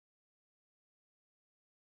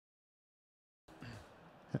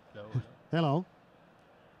Hello.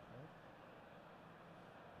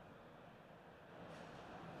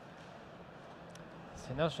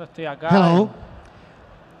 Si no, yo estoy acá. Hello.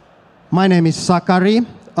 My name is Sakari.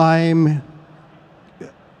 I'm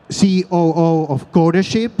COO of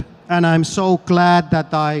Codership, and I'm so glad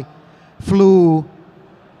that I flew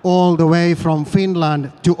all the way from Finland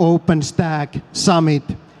to OpenStack Summit,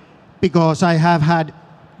 because I have had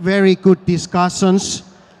very good discussions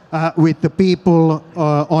with the people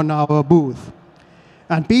on our booth.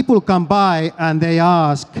 And people come by and they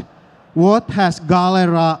ask, what has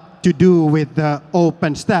Galera to do with the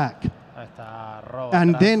OpenStack?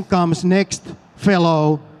 And then comes next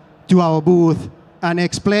fellow to our booth and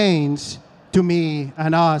explains to me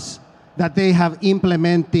and us that they have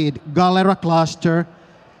implemented Galera cluster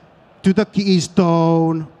to the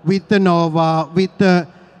Keystone, with the Nova, with the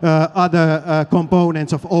other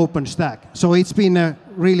components of OpenStack. So it's been a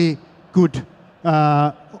really good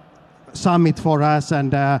summit for us,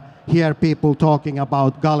 and hear people talking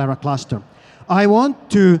about Galera cluster. I want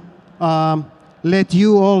to let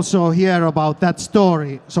you also hear about that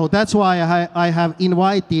story. So that's why I have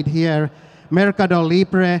invited here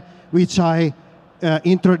MercadoLibre, which I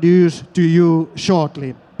introduce to you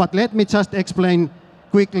shortly. But let me just explain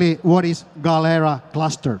quickly what is Galera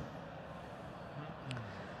cluster.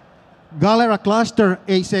 Galera cluster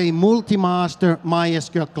is a multi-master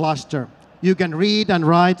MySQL cluster. You can read and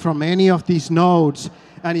write from any of these nodes,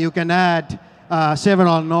 and you can add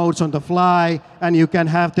several nodes on the fly, and you can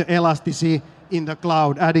have the elasticity in the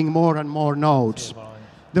cloud, adding more and more nodes.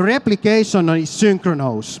 The replication is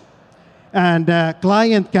synchronous, and the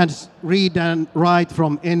client can read and write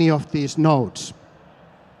from any of these nodes.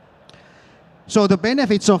 So the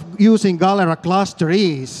benefits of using Galera cluster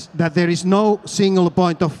is that there is no single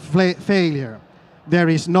point of failure. There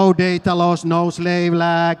is no data loss, no slave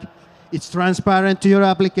lag. It's transparent to your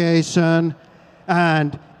application,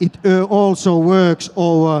 and it also works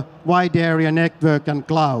over wide area network and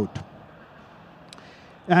cloud.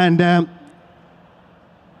 And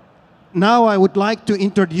now I would like to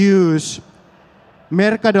introduce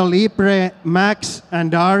MercadoLibre, Max and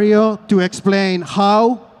Dario, to explain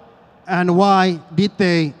how and why did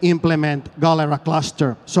they implement Galera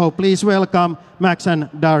cluster. So please welcome Max and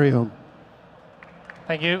Dario.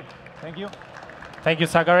 Thank you. Thank you. Thank you,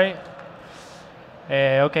 Zachary.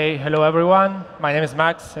 Okay, hello everyone. My name is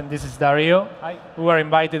Max and this is Dario. Hi. We were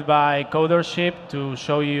invited by Codership to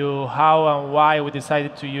show you how and why we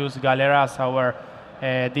decided to use Galera as our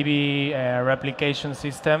DB replication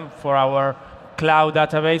system for our cloud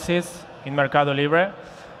databases in MercadoLibre.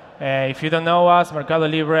 If you don't know us,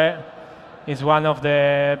 MercadoLibre is one of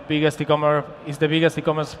the biggest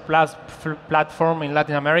e-commerce platform in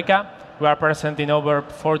Latin America. We are present in over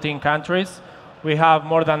 14 countries. We have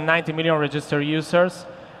more than 90 million registered users.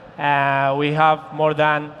 We have more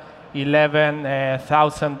than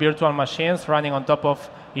 11,000 virtual machines running on top of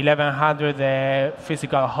 1,100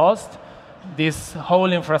 physical hosts. This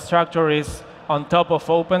whole infrastructure is on top of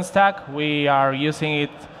OpenStack. We are using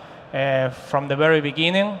it from the very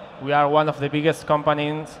beginning. We are one of the biggest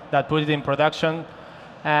companies that put it in production.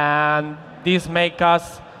 And this makes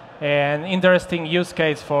us an interesting use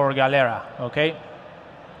case for Galera, okay?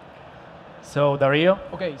 So, Dario?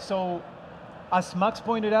 Okay, so as Max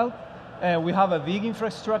pointed out, we have a big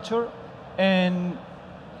infrastructure, and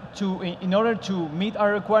in order to meet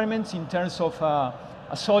our requirements in terms of a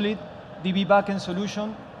solid DB backend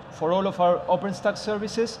solution for all of our OpenStack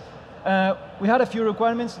services, we had a few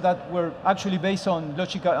requirements that were actually based on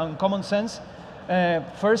logic and common sense.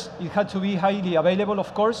 First, it had to be highly available,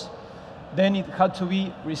 of course. Then it had to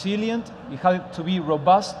be resilient. It had to be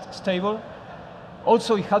robust, stable.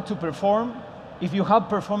 Also, it had to perform. If you have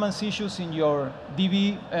performance issues in your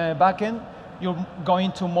DB backend, you're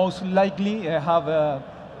going to most likely have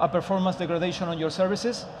a performance degradation on your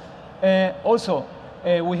services. Also,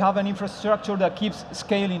 we have an infrastructure that keeps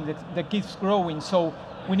scaling, that keeps growing. So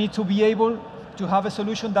we need to be able to have a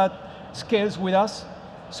solution that scales with us,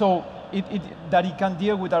 so that it can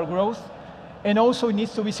deal with our growth. And also it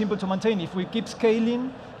needs to be simple to maintain. If we keep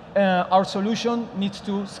scaling, our solution needs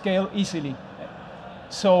to scale easily.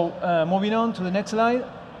 So moving on to the next slide.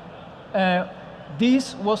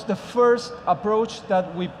 This was the first approach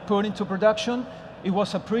that we put into production. It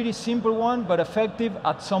was a pretty simple one, but effective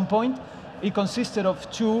at some point. It consisted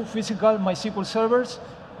of 2 physical MySQL servers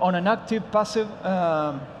on an active-passive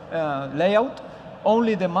layout.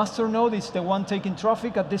 Only the master node is the one taking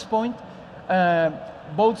traffic at this point.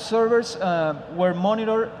 Both servers were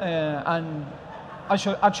monitored and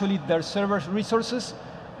actually their server resources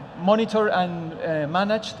monitored and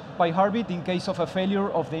managed by Heartbeat in case of a failure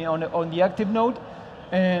of on the active node.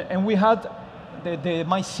 And we had the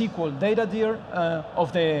MySQL data tier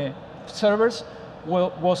of the servers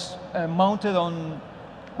was mounted on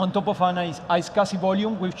top of an iSCSI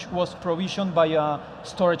volume, which was provisioned by a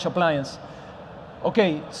storage appliance.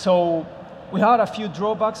 Okay, so we had a few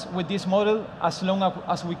drawbacks with this model as long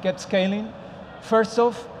as we kept scaling. First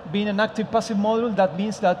off, being an active passive model, that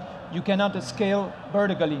means that you cannot scale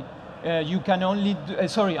vertically. You can only,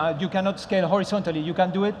 you cannot scale horizontally. You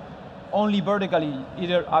can do it only vertically,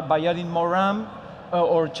 either by adding more RAM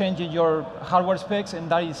or changing your hardware specs, and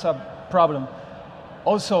that is a problem.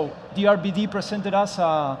 Also, DRBD presented us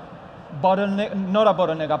a bottleneck, not a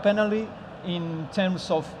bottleneck, a penalty in terms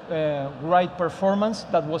of write performance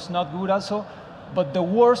that was not good also. But the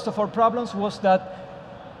worst of our problems was that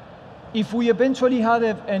if we eventually had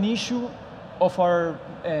an issue of our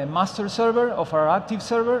master server, of our active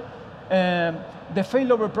server, the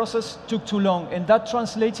failover process took too long, and that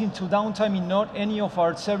translates into downtime in not any of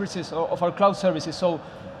our services, or of our cloud services. So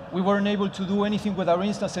we weren't able to do anything with our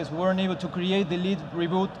instances. We weren't able to create, delete,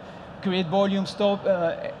 reboot, create volume, stop,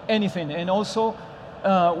 anything. And also,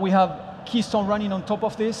 we have Keystone running on top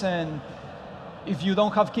of this, and if you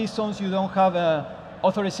don't have Keystones, you don't have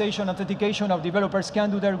authorization, authentication, our developers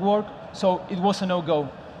can do their work, so it was a no-go.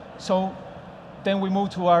 So then we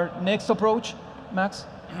moved to our next approach. Max?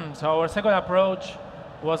 So our second approach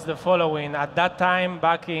was the following. At that time,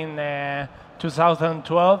 back in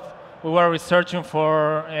 2012, we were researching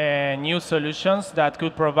for new solutions that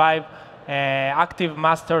could provide active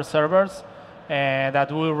master servers that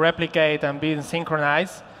will replicate and be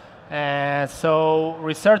synchronized. So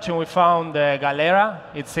researching, we found Galera.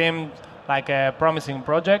 It seemed like a promising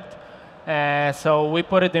project. So we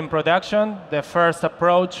put it in production. The first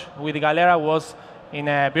approach with Galera was in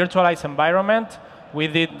a virtualized environment. We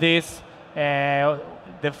did this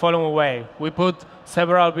the following way. We put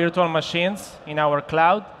several virtual machines in our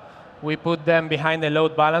cloud. We put them behind the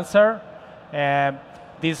load balancer.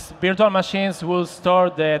 These virtual machines will store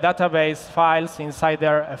the database files inside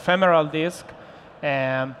their ephemeral disk.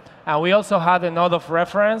 And we also had a node of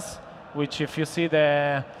reference, which if you see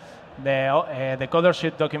the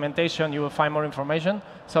Codership documentation, you will find more information.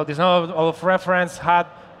 So this node of reference had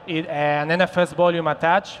an NFS volume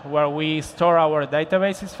attached where we store our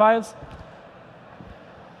databases files.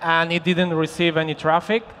 And it didn't receive any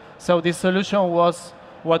traffic. So this solution was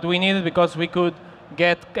what we needed because we could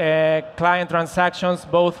get client transactions,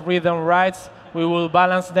 both read and writes. We will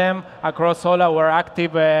balance them across all our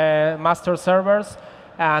active master servers,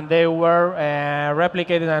 and they were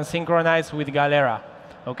replicated and synchronized with Galera.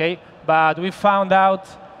 Okay, but we found out.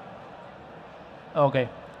 Okay,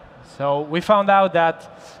 so we found out that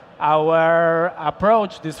our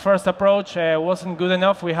approach, this first approach, wasn't good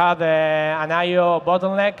enough. We had an I/O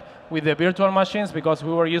bottleneck with the virtual machines because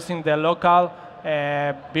we were using the local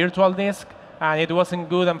virtual disk, and it wasn't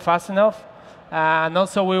good and fast enough. And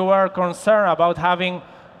also we were concerned about having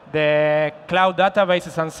the cloud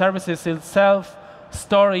databases and services itself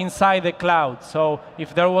stored inside the cloud. So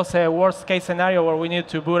if there was a worst case scenario where we need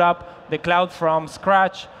to boot up the cloud from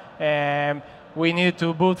scratch, we need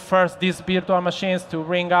to boot first these virtual machines to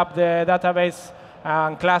bring up the database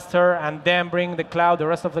and cluster, and then bring the cloud, the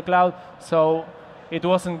rest of the cloud. So it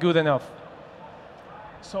wasn't good enough.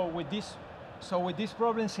 So with these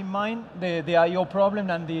problems in mind, the I/O problem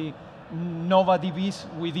and the Nova DBs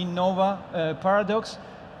within Nova paradox,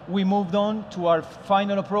 we moved on to our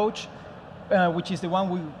final approach, which is the one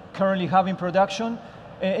we currently have in production.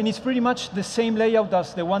 And it's pretty much the same layout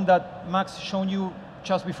as the one that Max shown you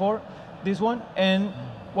just before, this one. And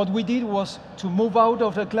what we did was to move out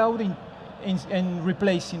of the cloud and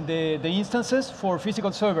replacing the instances for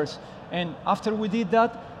physical servers. And after we did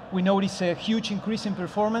that, we noticed a huge increase in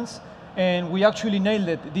performance, and we actually nailed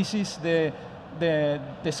it. This is the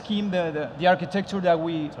scheme, the architecture that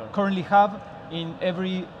we currently have in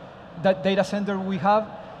every data center we have.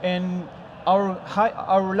 And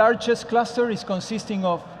our largest cluster is consisting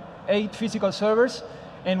of 8 physical servers,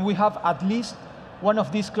 and we have at least one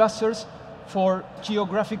of these clusters for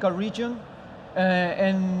geographical region,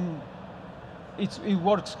 and it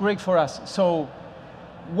works great for us. So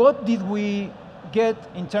what did we get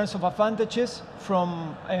in terms of advantages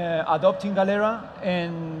from adopting Galera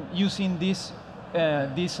and using this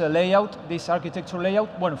layout, this architecture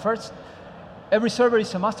layout? Well, first, every server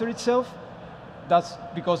is a master itself. That's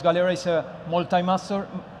because Galera is a multi-master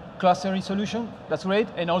clustering solution. That's great.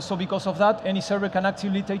 And also because of that, any server can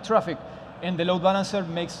actively take traffic, and the load balancer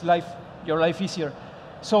makes your life easier.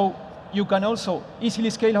 So you can also easily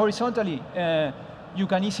scale horizontally. You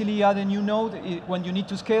can easily add a new node. When you need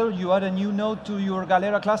to scale, you add a new node to your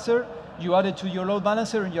Galera cluster, you add it to your load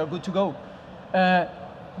balancer, and you're good to go.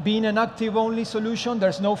 being an active-only solution,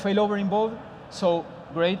 there's no failover involved, so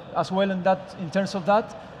great as well in terms of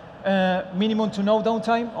that. Minimum to no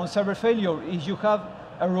downtime on server failure. If you have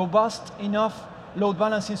a robust enough load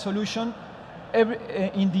balancing solution,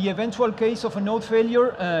 in the eventual case of a node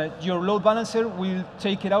failure, your load balancer will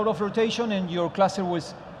take it out of rotation and your cluster will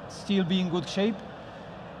still be in good shape.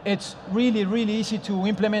 It's really, really easy to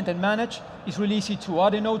implement and manage. It's really easy to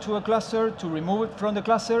add a node to a cluster, to remove it from the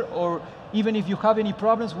cluster, or even if you have any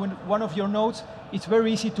problems with one of your nodes, it's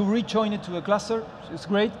very easy to rejoin it to the cluster. So it's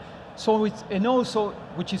great. So it's, and also,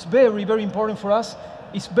 which is very, very important for us,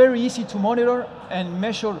 it's very easy to monitor and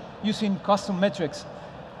measure using custom metrics.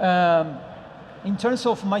 In terms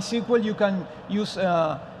of MySQL, you can use,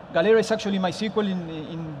 Galera is actually MySQL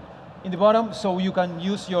in the bottom, so you can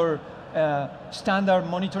use your standard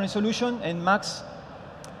monitoring solution, and Max.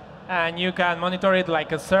 And you can monitor it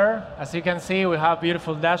like a SIR. As you can see, we have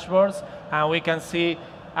beautiful dashboards, and we can see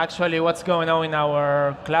actually what's going on in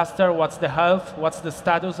our cluster, what's the health, what's the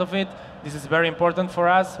status of it. This is very important for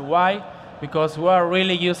us. Why? Because we are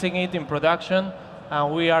really using it in production,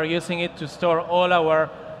 and we are using it to store all our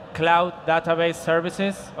cloud database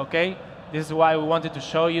services, okay? This is why we wanted to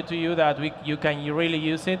show to you that you can really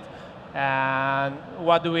use it. And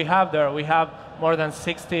what do we have there? We have more than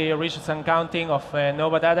 60 regions and counting of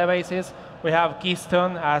Nova databases. We have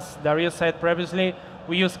Keystone, as Dario said previously.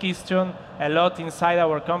 We use Keystone a lot inside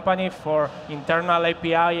our company for internal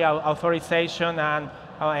API authorization and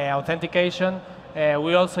authentication.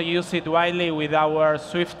 We also use it widely with our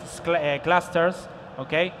Swift clusters,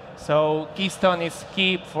 okay? So Keystone is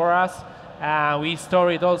key for us. We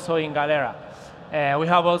store it also in Galera. We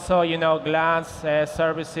have also, Glance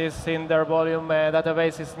services, Cinder volume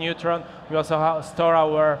databases, Neutron. We also store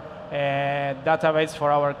our database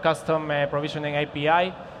for our custom provisioning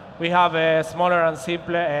API. We have a smaller and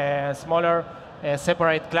simpler,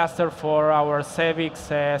 separate cluster for our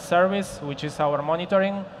Cevix service, which is our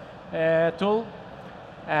monitoring tool.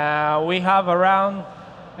 We have around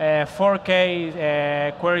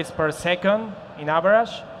 4K queries per second in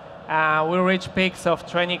average. We reach peaks of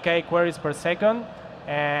 20K queries per second,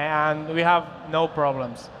 and we have no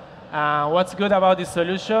problems. What's good about this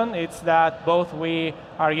solution is that both we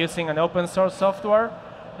are using an open source software,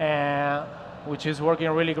 which is working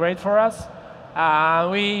really great for us.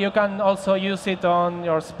 You can also use it on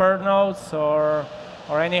your spare nodes or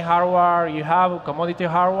any hardware you have, commodity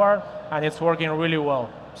hardware, and it's working really well.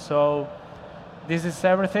 So this is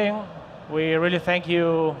everything. We really thank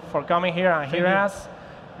you for coming here and hearing us.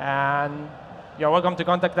 And you're welcome to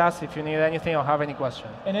contact us if you need anything or have any question.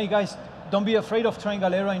 And hey guys, don't be afraid of trying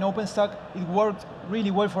Galera in OpenStack. It worked really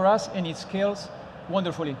well for us and it scales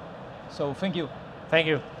wonderfully. So thank you. Thank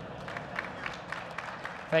you.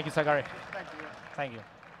 Thank you, Zachary. Thank you.